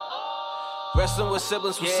Wrestling with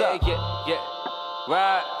siblings, what's up? Yeah.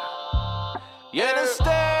 Right. Yeah. In the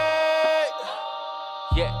state.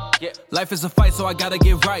 Yeah. Life is a fight, so I gotta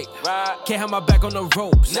get right. Can't have my back on the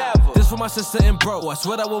ropes. Never. This for my sister and bro. I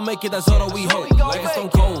swear that we'll make it, that's all that we hope. Life is stone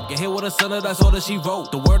cold. Get hit with a sinner, that's all that she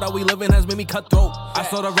wrote. The world that we live in has made me cutthroat. I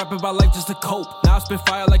started rapping about life just to cope. Now I spit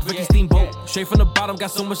fire like Ricky Steamboat. Straight from the bottom,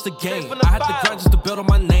 got so much to gain. I had to grind just to build on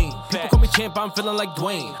my name. People call me champ, I'm feeling like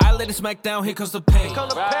Dwayne. I laid it smack down, here comes the pain.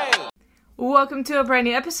 Welcome to a brand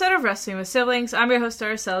new episode of Wrestling with Siblings. I'm your host,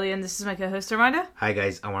 Araceli, and this is my co-host, Armando. Hi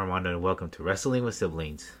guys, I'm Armando, and welcome to Wrestling with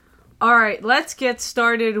Siblings. Alright, let's get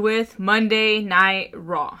started with Monday Night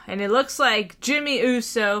Raw. And it looks like Jimmy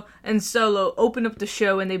Uso and Solo open up the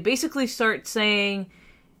show, and they basically start saying,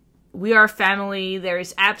 we are family, there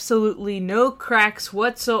is absolutely no cracks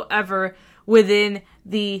whatsoever within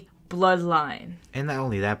the bloodline. And not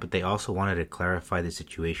only that, but they also wanted to clarify the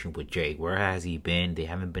situation with Jay. Where has he been? They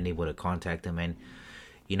haven't been able to contact him, and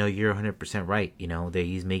you're 100% right. That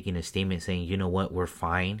he's making a statement saying, you know what, we're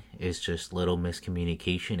fine. It's just little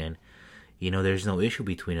miscommunication, and there's no issue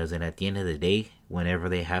between us. And at the end of the day, whenever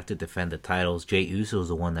they have to defend the titles, Jay Uso is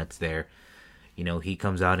the one that's there. He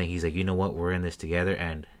comes out and he's like, you know what, we're in this together,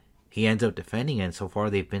 and he ends up defending, and so far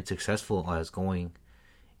they've been successful as going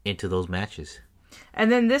into those matches.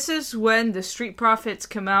 And then this is when the Street Profits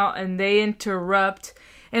come out and they interrupt.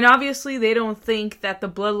 And obviously they don't think that the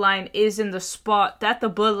Bloodline is in the spot that the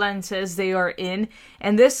Bloodline says they are in.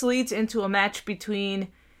 And this leads into a match between,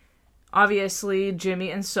 obviously,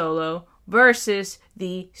 Jimmy and Solo versus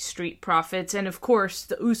the Street Profits. And of course,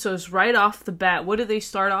 the Usos right off the bat, what do they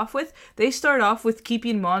start off with? They start off with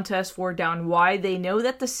keeping Montez Ford down. Why? They know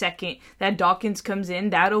that the second that Dawkins comes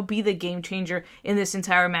in, that'll be the game changer in this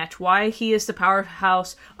entire match. Why? He is the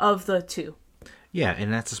powerhouse of the two. Yeah,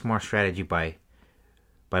 and that's a smart strategy by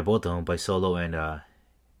both of them, by Solo and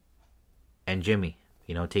Jimmy.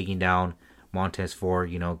 Taking down Montez Ford,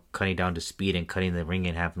 cutting down the speed and cutting the ring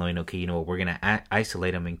in half, knowing, okay, we're going to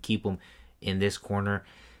isolate him and keep him in this corner.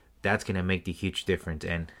 That's going to make the huge difference.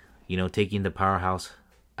 And, taking the powerhouse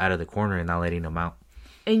out of the corner and not letting him out.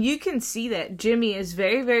 And you can see that Jimmy is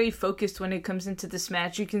very, very focused when it comes into this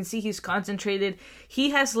match. You can see he's concentrated. He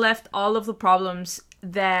has left all of the problems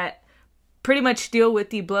that pretty much deal with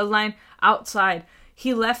the Bloodline outside.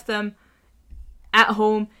 He left them at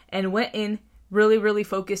home and went in really, really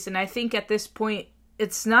focused. And I think at this point,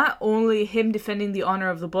 it's not only him defending the honor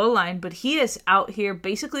of the Bloodline, but he is out here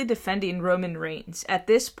basically defending Roman Reigns. At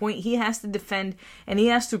this point, he has to defend, and he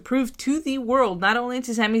has to prove to the world, not only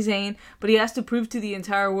to Sami Zayn, but he has to prove to the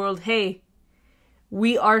entire world, hey,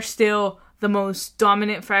 we are still the most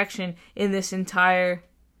dominant faction in this entire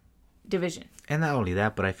division. And not only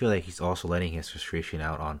that, but I feel like he's also letting his frustration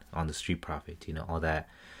out on the Street Profits. All that,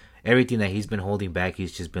 everything that he's been holding back,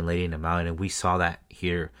 he's just been letting them out, and we saw that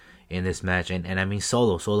here in this match. And I mean,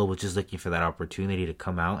 Solo was just looking for that opportunity to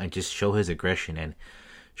come out and just show his aggression, and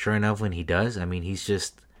sure enough, when he does, I mean, he's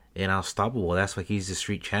just unstoppable. That's why he's the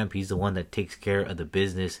street champ. He's the one that takes care of the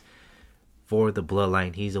business for the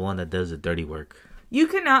Bloodline. He's the one that does the dirty work. You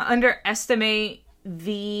cannot underestimate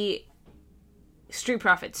the Street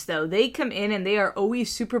Profits, though. They come in and they are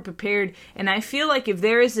always super prepared, and I feel like if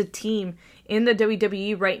there is a team in the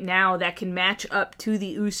WWE right now that can match up to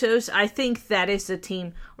the Usos, I think that is the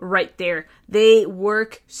team right there. They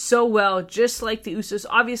work so well, just like the Usos.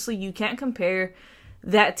 Obviously, you can't compare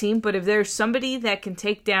that team, but if there's somebody that can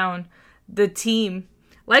take down the team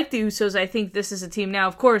like the Usos, I think this is a team. Now,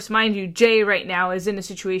 of course, mind you, Jay right now is in a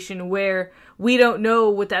situation where we don't know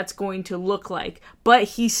what that's going to look like, but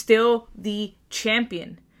he's still the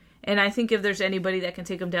champion. And I think if there's anybody that can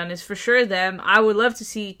take him down, it's for sure them. I would love to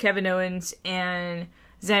see Kevin Owens and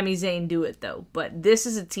Sami Zayn do it, though. But this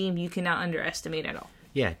is a team you cannot underestimate at all.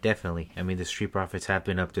 Yeah, definitely. I mean, the Street Profits have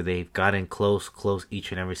been up there. They've gotten close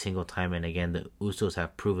each and every single time. And again, the Usos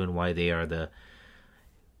have proven why they are the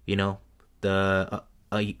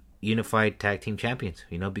unified tag team champions.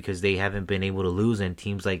 Because they haven't been able to lose. And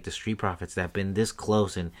teams like the Street Profits that have been this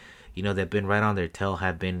close and, they've been right on their tail,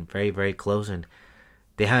 have been very, very close. And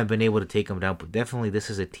they haven't been able to take them down, but definitely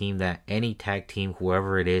this is a team that any tag team,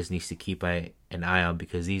 whoever it is, needs to keep an eye on,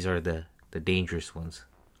 because these are the dangerous ones.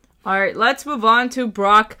 All right, let's move on to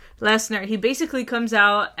Brock Lesnar. He basically comes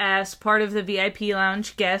out as part of the VIP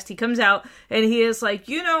lounge guest. He comes out and he is like,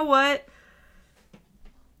 you know what?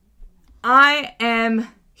 I am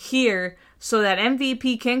here so that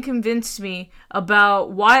MVP can convince me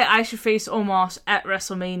about why I should face Omos at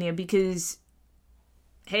WrestleMania, because,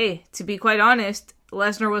 hey, to be quite honest,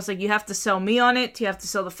 Lesnar was like, you have to sell me on it, you have to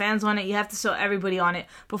sell the fans on it, you have to sell everybody on it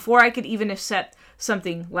before I could even accept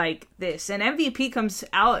something like this. And MVP comes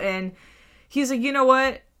out and he's like, you know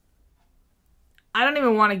what? I don't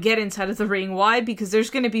even want to get inside of the ring. Why? Because there's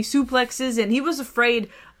going to be suplexes, and he was afraid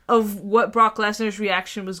of what Brock Lesnar's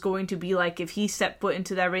reaction was going to be like if he stepped foot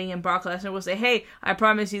into that ring and Brock Lesnar will say, hey, I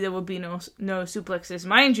promise you there will be no suplexes.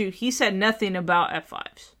 Mind you, he said nothing about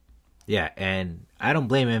F5s. Yeah, and I don't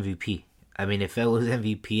blame MVP. I mean, if I was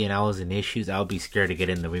MVP and I was in issues, I would be scared to get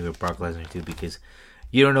in the ring with Brock Lesnar too, because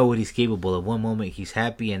you don't know what he's capable of. One moment he's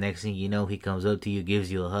happy, and next thing you know, he comes up to you,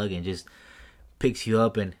 gives you a hug, and just picks you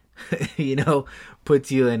up and,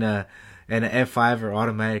 puts you in an F5 or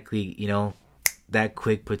automatically, that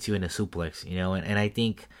quick puts you in a suplex, and I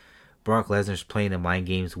think Brock Lesnar's playing the mind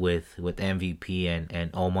games with MVP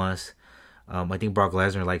and Omos. I think Brock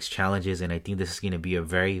Lesnar likes challenges, and I think this is going to be a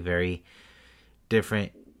very, very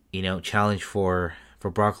different, challenge for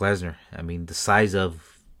Brock Lesnar. I mean, the size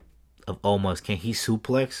of Omos, can he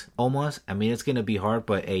suplex Omos? I mean, it's going to be hard,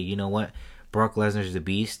 but hey, you know what? Brock Lesnar's the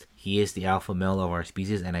beast. He is the alpha male of our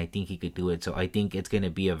species, and I think he could do it. So I think it's going to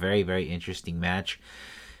be a very, very interesting match.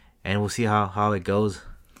 And we'll see how it goes.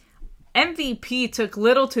 MVP took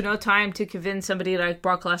little to no time to convince somebody like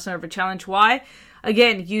Brock Lesnar of a challenge. Why?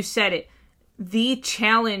 Again, you said it. The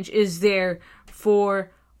challenge is there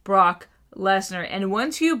for Brock Lesnar. And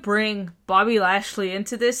once you bring Bobby Lashley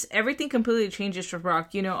into this, everything completely changes for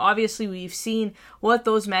Brock. Obviously we've seen what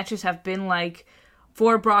those matches have been like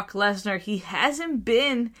for Brock Lesnar. He hasn't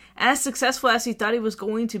been as successful as he thought he was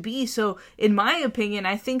going to be. So, in my opinion,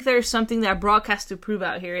 I think there's something that Brock has to prove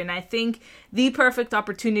out here. And I think the perfect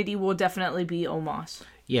opportunity will definitely be Omos.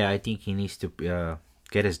 Yeah, I think he needs to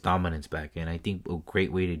get his dominance back. And I think a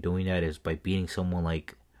great way to doing that is by beating someone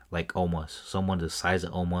like Omos. Someone the size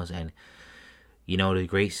of Omos. And, the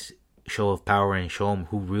great show of power and show him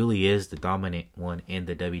who really is the dominant one in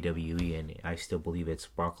the WWE. And I still believe it's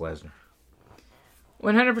Brock Lesnar.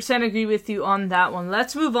 100% agree with you on that one.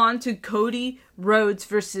 Let's move on to Cody Rhodes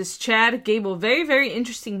versus Chad Gable. Very, very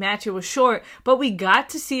interesting match. It was short, but we got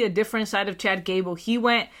to see a different side of Chad Gable. He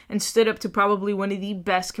went and stood up to probably one of the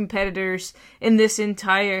best competitors in this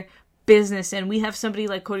entire business, and we have somebody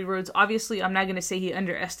like Cody Rhodes. Obviously, I'm not going to say he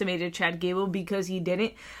underestimated Chad Gable because he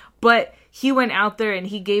didn't, but he went out there and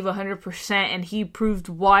he gave 100%, and he proved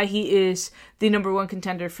why he is the number one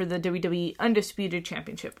contender for the WWE Undisputed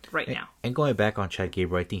Championship right now. And going back on Chad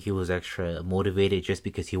Gable, I think he was extra motivated just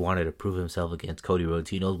because he wanted to prove himself against Cody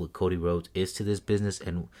Rhodes. He knows what Cody Rhodes is to this business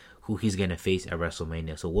and who he's going to face at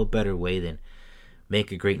WrestleMania. So what better way than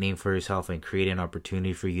make a great name for yourself and create an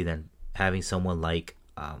opportunity for you than having someone like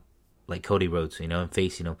Cody Rhodes, and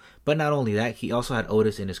facing him. But not only that, he also had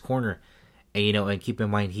Otis in his corner. And, and keep in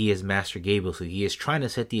mind, he is Master Gable, so he is trying to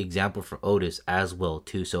set the example for Otis as well,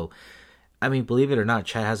 too. So, I mean, believe it or not,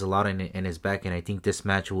 Chad has a lot in his back, and I think this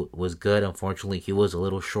match was good. Unfortunately, he was a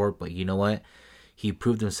little short, but you know what? He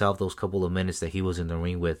proved himself those couple of minutes that he was in the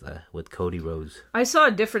ring with Cody Rhodes. I saw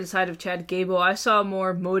a different side of Chad Gable. I saw a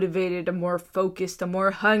more motivated, a more focused, a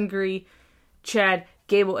more hungry Chad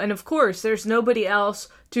Gable. And of course, there's nobody else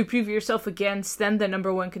to prove yourself against than the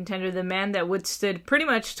number one contender, the man that withstood pretty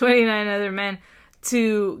much 29 other men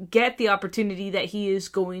to get the opportunity that he is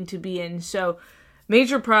going to be in. So,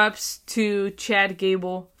 major props to Chad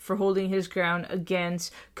Gable for holding his ground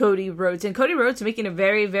against Cody Rhodes. And Cody Rhodes making a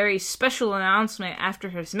very, very special announcement after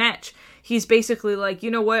his match. He's basically like,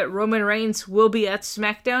 you know what, Roman Reigns will be at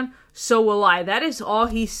SmackDown, so will I. That is all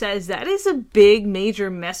he says. That is a big, major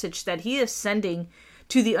message that he is sending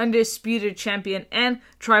to the Undisputed Champion and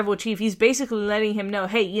Tribal Chief. He's basically letting him know,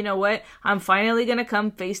 hey, you know what? I'm finally going to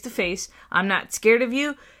come face to face. I'm not scared of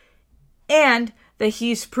you. And that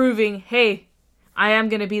he's proving, hey, I am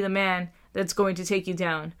going to be the man that's going to take you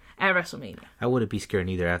down at WrestleMania. I wouldn't be scared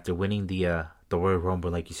either. After winning the Royal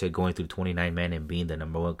Rumble, like you said, going through 29 men and being the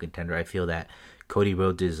number one contender, I feel that Cody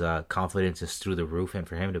Rhodes' confidence is through the roof. And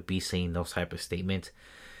for him to be saying those type of statements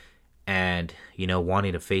and,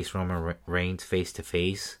 wanting to face Roman Reigns face to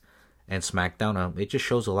face and SmackDown, it just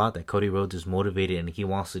shows a lot that Cody Rhodes is motivated and he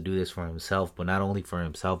wants to do this for himself, but not only for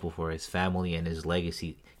himself, but for his family and his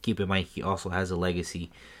legacy. Keep in mind, he also has a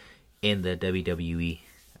legacy in the WWE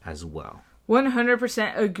as well.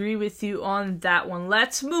 100% agree with you on that one.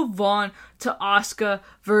 Let's move on to Asuka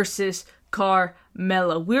versus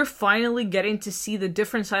Carmella. We're finally getting to see the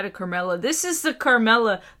different side of Carmella. This is the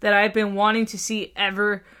Carmella that I've been wanting to see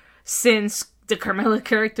ever since the Carmella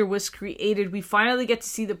character was created. We finally get to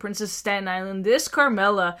see the Princess of Staten Island. This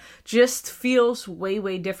Carmella just feels way,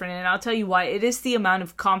 way different. And I'll tell you why. It is the amount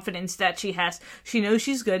of confidence that she has. She knows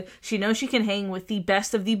she's good. She knows she can hang with the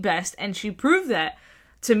best of the best. And she proved that,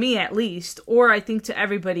 to me at least, or I think to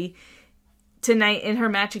everybody, tonight in her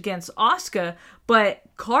match against Asuka, but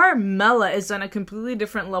Carmella is on a completely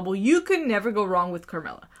different level. You could never go wrong with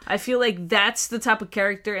Carmella. I feel like that's the type of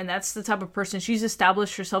character and that's the type of person she's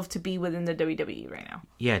established herself to be within the WWE right now.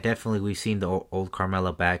 Yeah, definitely. We've seen the old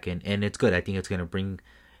Carmella back, and it's good. I think it's going to bring,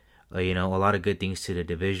 a lot of good things to the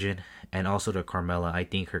division, and also to Carmella. I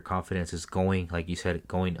think her confidence is going, like you said,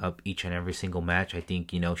 going up each and every single match. I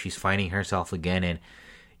think, she's finding herself again, and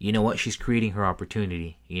you know what? She's creating her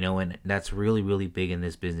opportunity, and that's really, really big in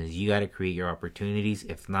this business. You got to create your opportunities.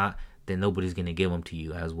 If not, then nobody's going to give them to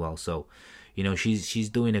you as well. So, she's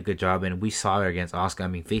doing a good job, and we saw her against Asuka. I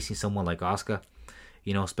mean, facing someone like Asuka,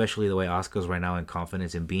 especially the way Asuka's right now in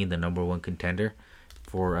confidence and being the number one contender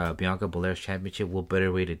for Bianca Belair's championship, what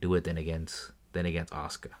better way to do it than against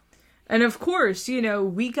Asuka? And of course,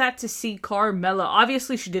 we got to see Carmella.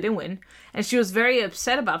 Obviously, she didn't win, and she was very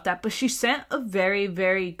upset about that, but she sent a very,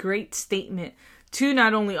 very great statement to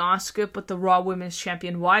not only Asuka, but the Raw Women's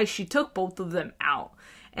Champion, why she took both of them out.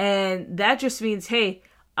 And that just means, hey,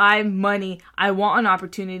 I'm money. I want an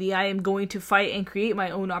opportunity. I am going to fight and create my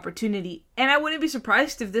own opportunity. And I wouldn't be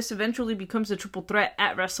surprised if this eventually becomes a triple threat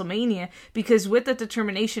at WrestleMania, because with the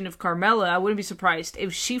determination of Carmella, I wouldn't be surprised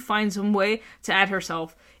if she finds some way to add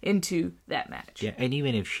herself into that match. Yeah, and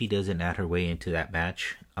even if she doesn't add her way into that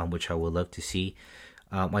match, which I would love to see,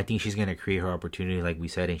 I think she's gonna create her opportunity, like we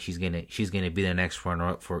said, and she's gonna be the next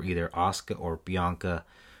runner-up for either Asuka or Bianca,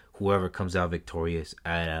 whoever comes out victorious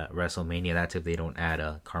at WrestleMania. That's if they don't add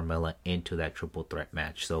Carmella into that triple threat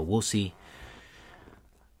match. So we'll see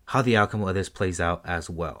how the outcome of this plays out as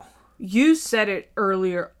well. You said it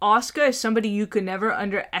earlier. Asuka is somebody you could never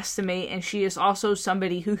underestimate, and she is also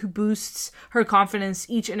somebody who boosts her confidence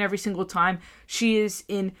each and every single time she is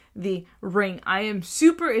in the ring. I am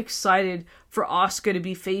super excited for Asuka to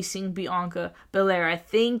be facing Bianca Belair. I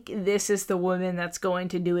think this is the woman that's going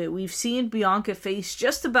to do it. We've seen Bianca face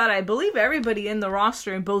just about, I believe, everybody in the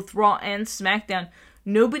roster in both Raw and SmackDown.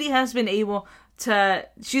 Nobody has been able to...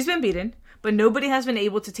 She's been beaten, but nobody has been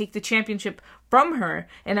able to take the championship from her.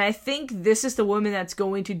 And I think this is the woman that's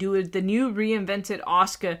going to do it. The new reinvented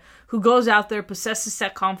Asuka, who goes out there, possesses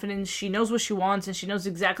that confidence. She knows what she wants, and she knows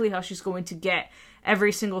exactly how she's going to get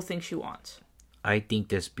every single thing she wants. I think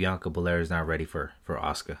this Bianca Belair is not ready for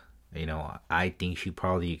Asuka. I think she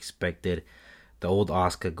probably expected the old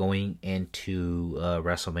Asuka going into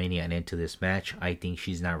WrestleMania and into this match. I think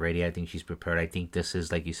she's not ready. I think she's prepared. I think this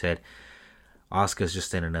is, like you said, Asuka's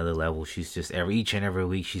just in another level. She's just each and every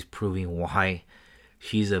week she's proving why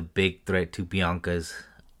she's a big threat to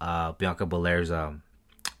Bianca Belair's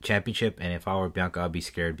championship. And if I were Bianca, I'd be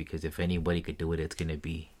scared, because if anybody could do it, it's gonna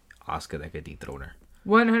be Asuka that could dethrone her.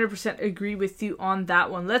 100% agree with you on that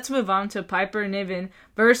one. Let's move on to Piper Niven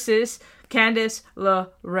versus Candice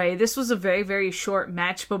LeRae. This was a very, very short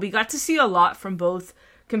match, but we got to see a lot from both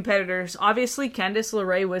competitors. Obviously, Candice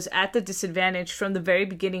LeRae was at the disadvantage from the very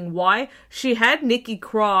beginning. Why? She had Nikki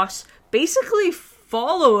Cross basically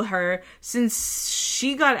follow her since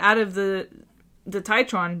she got out of the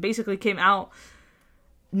Titron, basically came out.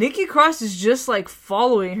 Nikki Cross is just like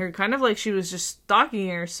following her, kind of like she was just stalking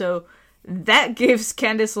her. So that gives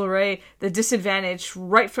Candice LeRae the disadvantage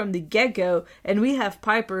right from the get-go. And we have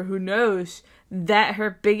Piper, who knows that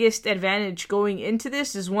her biggest advantage going into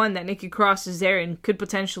this is, one, that Nikki Cross is there and could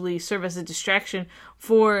potentially serve as a distraction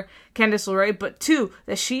for Candice LeRae, but two,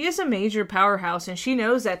 that she is a major powerhouse, and she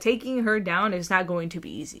knows that taking her down is not going to be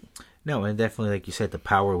easy. No, and definitely, like you said, the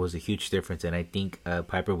power was a huge difference, and I think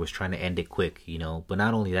Piper was trying to end it quick, but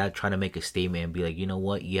not only that, trying to make a statement and be like, you know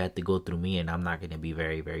what, you have to go through me, and I'm not going to be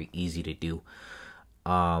very, very easy to do.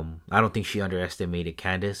 I don't think she underestimated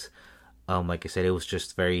Candice. Like I said, it was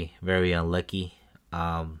just very, very unlucky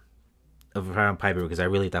around Piper, because I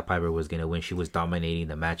really thought Piper was going to win. She was dominating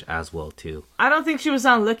the match as well, too. I don't think she was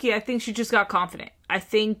unlucky. I think she just got confident. I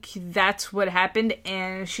think that's what happened,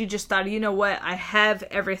 and she just thought, you know what, I have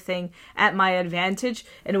everything at my advantage.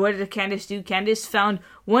 And what did Candice do? Candice found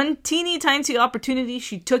one teeny tiny opportunity.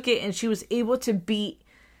 She took it, and she was able to beat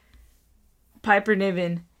Piper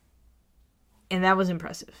Niven. And that was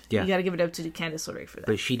impressive. Yeah. You got to give it up to Candice LeRae for that.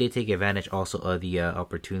 But she did take advantage also of the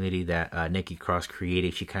opportunity that Nikki Cross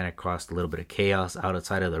created. She kind of crossed a little bit of chaos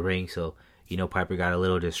outside of the ring. So, Piper got a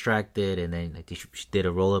little distracted. And then I think she did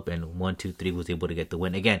a roll-up. And 1, 2, 3 was able to get the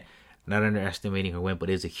win. Again, not underestimating her win. But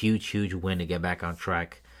it's a huge, huge win to get back on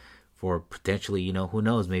track for potentially, who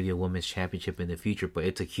knows, maybe a women's championship in the future. But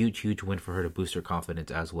it's a huge, huge win for her to boost her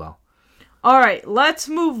confidence as well. All right, let's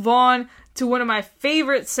move on to one of my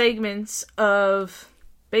favorite segments of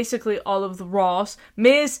basically all of the Raws,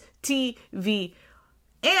 Miz TV.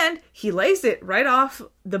 And he lays it right off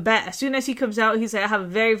the bat. As soon as he comes out, he's like, I have a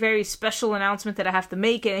very, very special announcement that I have to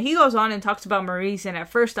make. And he goes on and talks about Maryse. And at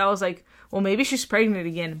first I was like, well, maybe she's pregnant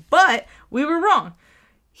again. But we were wrong.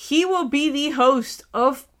 He will be the host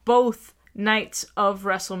of both nights of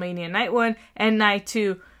WrestleMania, Night 1 and Night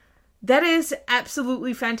 2. That is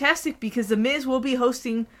absolutely fantastic because The Miz will be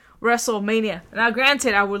hosting WrestleMania. Now,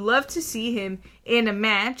 granted, I would love to see him in a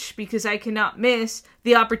match because I cannot miss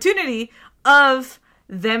the opportunity of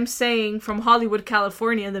them saying from Hollywood,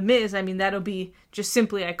 California, The Miz. I mean, that'll be just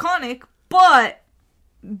simply iconic, but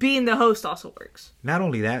being the host also works. Not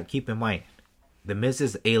only that, keep in mind, The Miz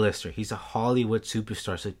is A-lister. He's a Hollywood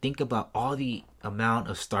superstar. So think about all the amount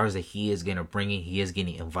of stars that he is going to bring in, he is going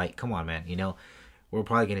to invite. Come on, man. You know, we're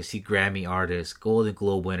probably going to see Grammy artists, Golden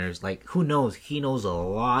Globe winners. Like, who knows? He knows a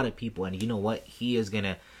lot of people. And you know what? He is going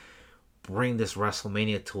to bring this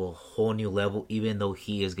WrestleMania to a whole new level, even though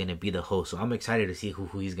he is going to be the host. So I'm excited to see who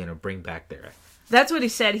he's going to bring back there. That's what he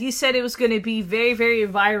said. He said it was going to be very, very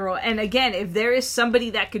viral. And again, if there is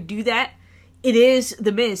somebody that could do that, it is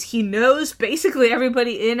The Miz. He knows basically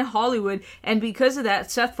everybody in Hollywood. And because of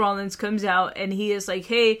that, Seth Rollins comes out and he is like,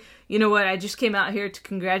 hey, you know what? I just came out here to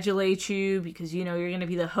congratulate you because, you know, you're going to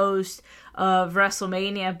be the host of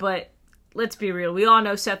WrestleMania. But let's be real. We all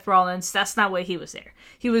know Seth Rollins. That's not why he was there.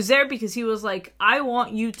 He was there because he was like, I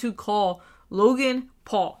want you to call Logan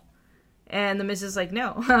Paul. And The Miz is like,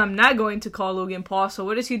 no, I'm not going to call Logan Paul. So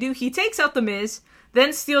what does he do? He takes out The Miz,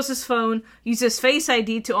 then steals his phone, uses Face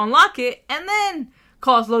ID to unlock it, and then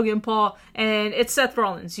calls Logan Paul. And it's Seth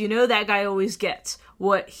Rollins. You know that guy always gets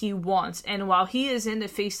what he wants. And while he is in the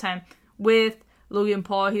FaceTime with Logan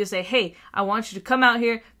Paul, he's like, hey, I want you to come out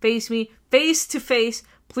here, face me, face to face.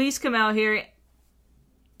 Please come out here.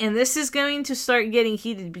 And this is going to start getting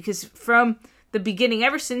heated because from the beginning,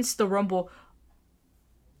 ever since the Rumble,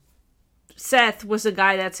 Seth was the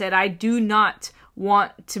guy that said, I do not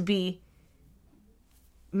want to be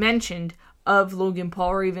mentioned of Logan Paul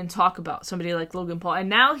or even talk about somebody like Logan Paul. And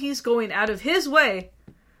now he's going out of his way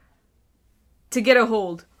to get a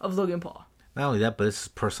hold of Logan Paul. Not only that, but this is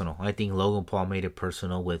personal. I think Logan Paul made it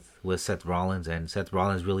personal with Seth Rollins, and Seth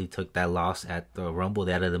Rollins really took that loss at the Rumble,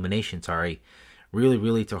 that elimination, really,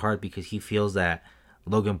 really to heart because he feels that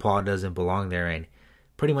Logan Paul doesn't belong there and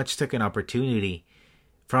pretty much took an opportunity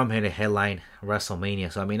from him to headline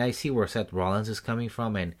WrestleMania. So, I mean, I see where Seth Rollins is coming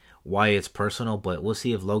from and why it's personal, but we'll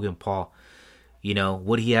see if Logan Paul, you know,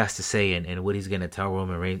 what he has to say and what he's going to tell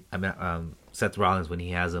Seth Rollins when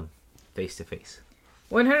he has him face to face.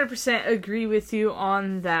 100% agree with you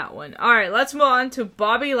on that one. All right, let's move on to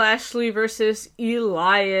Bobby Lashley versus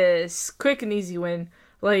Elias. Quick and easy win.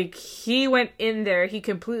 Like, he went in there, he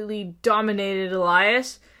completely dominated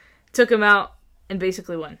Elias, took him out, and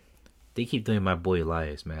basically won. They keep doing my boy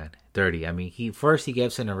Elias, man, dirty. I mean, he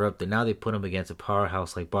gets interrupted. Now they put him against a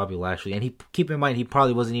powerhouse like Bobby Lashley, and keep in mind he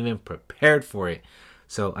probably wasn't even prepared for it.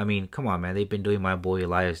 So I mean, come on, man, they've been doing my boy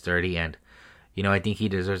Elias dirty, and you know I think he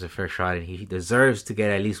deserves a fair shot, and he deserves to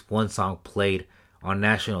get at least one song played on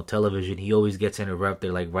national television. He always gets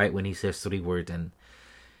interrupted, like right when he says 3 words, and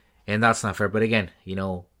that's not fair. But again, you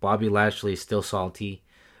know, Bobby Lashley is still salty.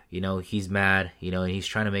 You know, he's mad. You know, and he's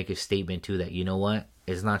trying to make a statement too that, you know what?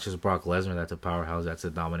 It's not just Brock Lesnar that's a powerhouse, that's a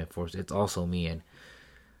dominant force. It's also me, and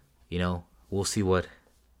you know, we'll see what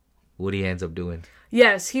he ends up doing.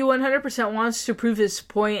 Yes, he 100% wants to prove his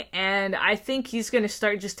point, and I think he's going to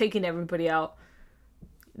start just taking everybody out.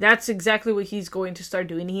 That's exactly what he's going to start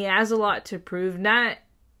doing. He has a lot to prove. Not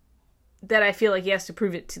that I feel like he has to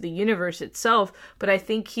prove it to the universe itself, but I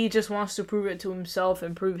think he just wants to prove it to himself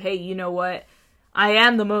and prove, hey, you know what? I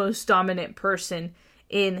am the most dominant person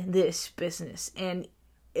in this business. And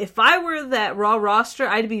if I were that Raw roster,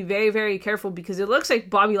 I'd be very, very careful because it looks like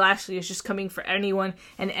Bobby Lashley is just coming for anyone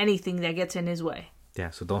and anything that gets in his way. Yeah,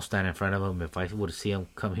 so don't stand in front of him. If I were to see him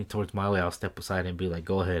coming towards my way, I'll step aside and be like,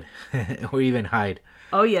 go ahead. Or even hide.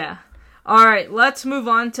 Oh, yeah. All right, let's move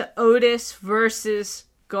on to Otis versus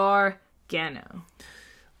Gargano.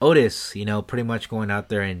 Otis, you know, pretty much going out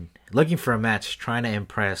there and looking for a match, trying to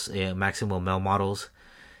impress Maximum Male Models.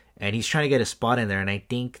 And he's trying to get a spot in there, and I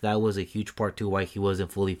think that was a huge part too why he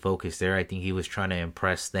wasn't fully focused there. I think he was trying to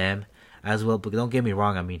impress them as well. But don't get me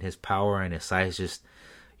wrong, I mean, his power and his size just,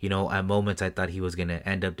 you know, at moments I thought he was going to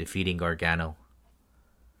end up defeating Gargano.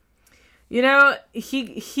 You know,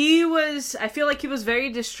 he was, I feel like he was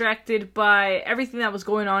very distracted by everything that was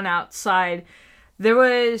going on outside. There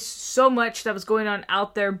was so much that was going on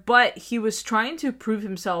out there, but he was trying to prove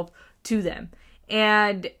himself to them.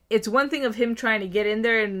 And it's one thing of him trying to get in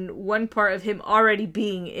there and one part of him already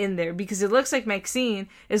being in there. Because it looks like Maxine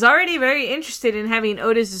is already very interested in having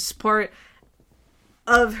Otis' part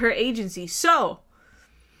of her agency. So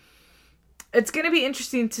it's going to be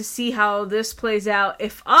interesting to see how this plays out.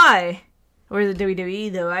 If I were the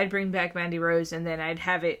WWE, though, I'd bring back Mandy Rose, and then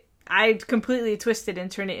I'd completely twist it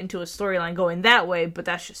and turn it into a storyline going that way, but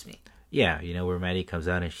that's just me. Yeah, where Mandy comes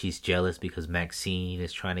out and she's jealous because Maxine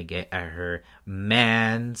is trying to get at her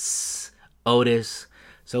man's Otis.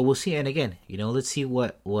 So we'll see. And again, let's see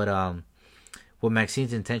what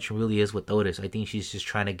Maxine's intention really is with Otis. I think she's just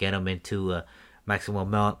trying to get him into Maximum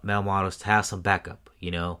Male Models to have some backup,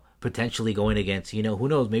 potentially going against, who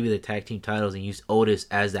knows, maybe the tag team titles, and use Otis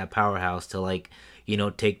as that powerhouse to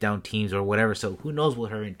take down teams or whatever. So who knows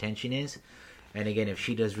what her intention is. And again, if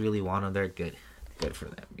she does really want them, they're good for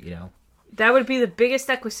them, That would be the biggest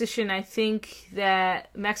acquisition I think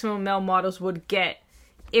that Maximum Male Models would get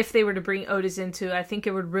if they were to bring Otis into. I think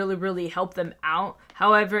it would really, really help them out.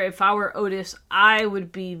 However, if I were Otis, I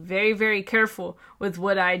would be very, very careful with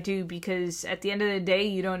what I do, because at the end of the day,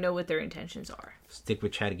 you don't know what their intentions are. Stick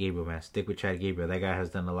with Chad Gabriel, man. Stick with Chad Gabriel. That guy has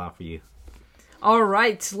done a lot for you. All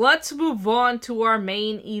right, let's move on to our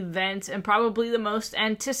main event and probably the most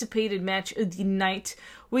anticipated match of the night.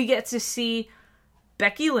 We get to see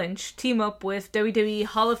Becky Lynch team up with WWE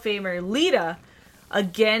Hall of Famer Lita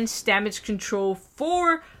against Damage Control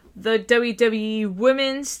for the WWE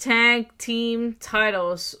Women's Tag Team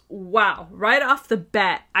titles. Wow, right off the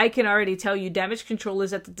bat, I can already tell you Damage Control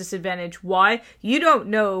is at the disadvantage. Why? You don't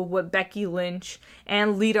know what Becky Lynch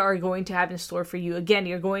and Lita are going to have in store for you. Again,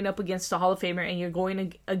 you're going up against the Hall of Famer, and you're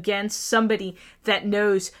going against somebody that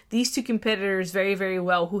knows these two competitors very, very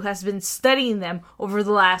well, who has been studying them over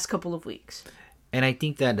the last couple of weeks. And I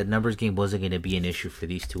think that the numbers game wasn't going to be an issue for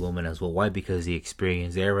these two women as well. Why? Because the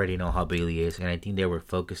experience. They already know how Bayley is. And I think they were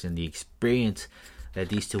focused on the experience that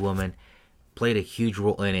these two women played a huge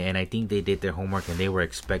role in it. And I think they did their homework, and they were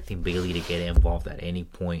expecting Bayley to get involved at any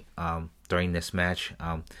point during this match.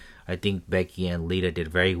 I think Becky and Lita did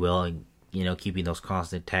very well in, keeping those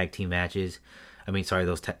constant tag team matches.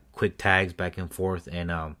 Those quick tags back and forth.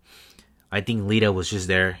 And I think Lita was just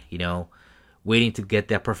there, waiting to get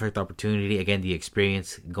that perfect opportunity. Again, the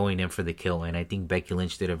experience going in for the kill. And I think Becky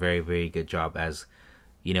Lynch did a very, very good job as,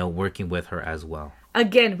 working with her as well.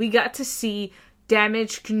 Again, we got to see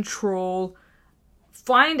Damage Control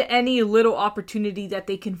find any little opportunity that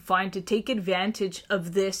they can find to take advantage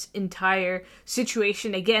of this entire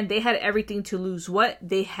situation. Again, they had everything to lose.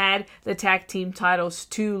 They had the tag team titles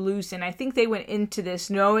to lose. And I think they went into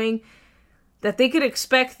this knowing that they could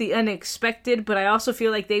expect the unexpected, but I also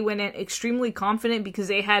feel like they went in extremely confident because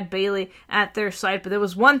they had Bayley at their side. But there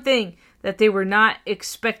was one thing that they were not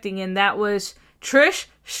expecting, and that was Trish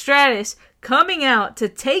Stratus coming out to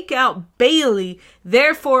take out Bayley,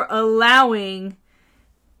 therefore allowing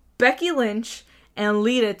Becky Lynch and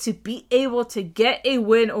Lita to be able to get a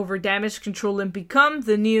win over Damage Control and become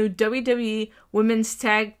the new WWE Women's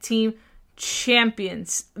Tag Team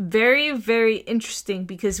Champions. Very, very interesting,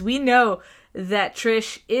 because we know that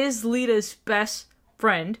Trish is Lita's best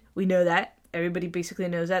friend. We know that. Everybody basically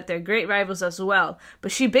knows that. They're great rivals as well.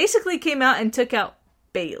 But she basically came out and took out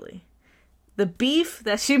Bayley. The beef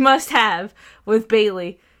that she must have with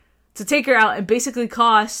Bayley to take her out and basically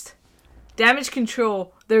cost Damage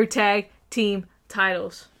Control their tag team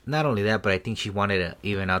titles. Not only that, but I think she wanted to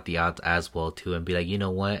even out the odds as well, too, and be like, you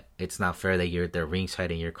know what? It's not fair that you're at the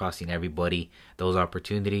ringside and you're costing everybody those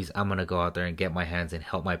opportunities. I'm going to go out there and get my hands and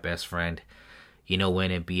help my best friend,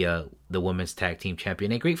 win and be the women's tag team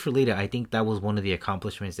champion. And great for Lita. I think that was one of the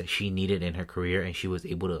accomplishments that she needed in her career, and she was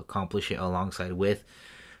able to accomplish it alongside with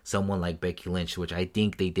someone like Becky Lynch, which I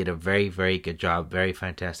think they did a very, very good job. Very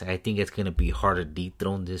fantastic. I think it's going to be hard to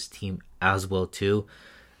dethrone this team as well, too.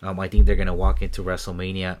 I think they're going to walk into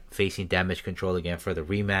WrestleMania facing Damage Control again for the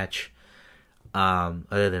rematch.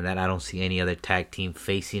 Other than that, I don't see any other tag team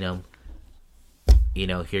facing them,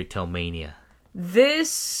 here till Mania.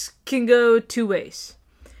 This can go two ways.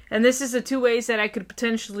 And this is the two ways that I could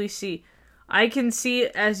potentially see. I can see,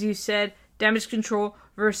 as you said, Damage Control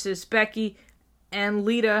versus Becky and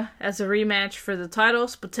Lita as a rematch for the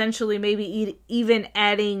titles, potentially maybe even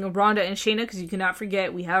adding Ronda and Shayna, because you cannot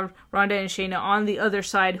forget we have Ronda and Shayna on the other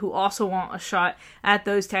side who also want a shot at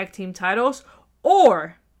those tag team titles.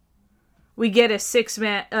 Or we get a six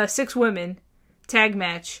women tag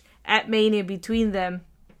match at Mania between them.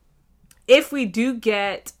 If we do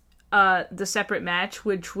get the separate match,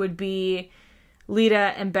 which would be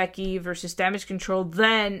Lita and Becky versus Damage Control,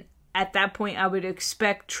 then at that point I would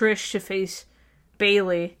expect Trish to face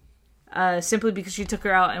Bayley, simply because she took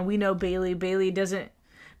her out, and we know Bayley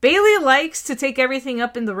likes to take everything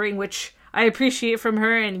up in the ring, which I appreciate from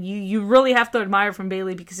her, and you really have to admire from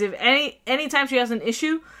Bayley, because if anytime she has an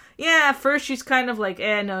issue, yeah, at first she's kind of like,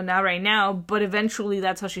 no, not right now, but eventually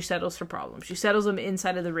that's how she settles her problems. She settles them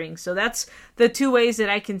inside of the ring. So that's the two ways that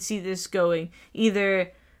I can see this going.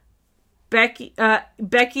 Either Becky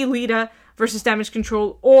Lita versus Damage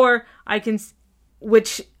Control, or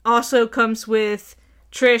which also comes with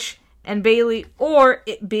Trish and Bayley, or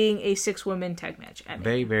it being a 6-woman tag match.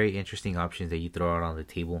 Very, very interesting options that you throw out on the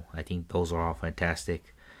table. I think those are all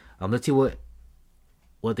fantastic. Let's see what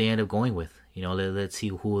they end up going with. Let's see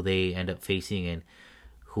who they end up facing and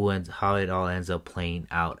how it all ends up playing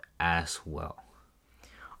out as well.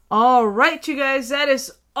 All right, you guys, that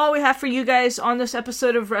is all we have for you guys on this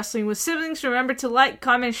episode of Wrestling with Siblings. Remember to like,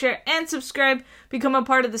 comment, share, and subscribe. Become a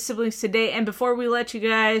part of the Siblings today. And before we let you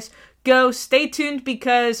guys go, stay tuned,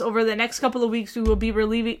 because over the next couple of weeks we will be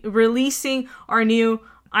releasing our new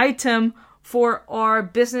item for our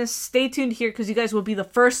business. Stay tuned here, because you guys will be the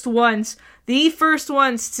first ones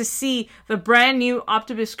to see the brand new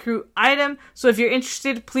Optimus Crew item. So if you're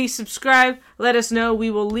interested, please subscribe. Let us know. We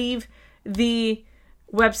will leave the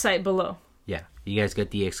website below. Yeah, you guys get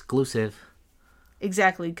the exclusive.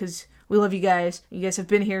 Exactly, because we love you guys. You guys have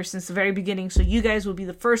been here since the very beginning, so you guys will be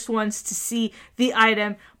the first ones to see the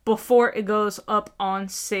item before it goes up on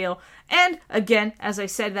sale. And again, as I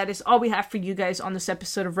said, that is all we have for you guys on this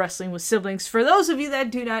episode of Wrestling with Siblings. For those of you that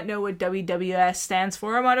do not know what WWS stands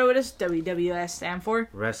for, Armando, what does WWS stand for?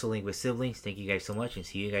 Wrestling with Siblings. Thank you guys so much, and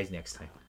see you guys next time.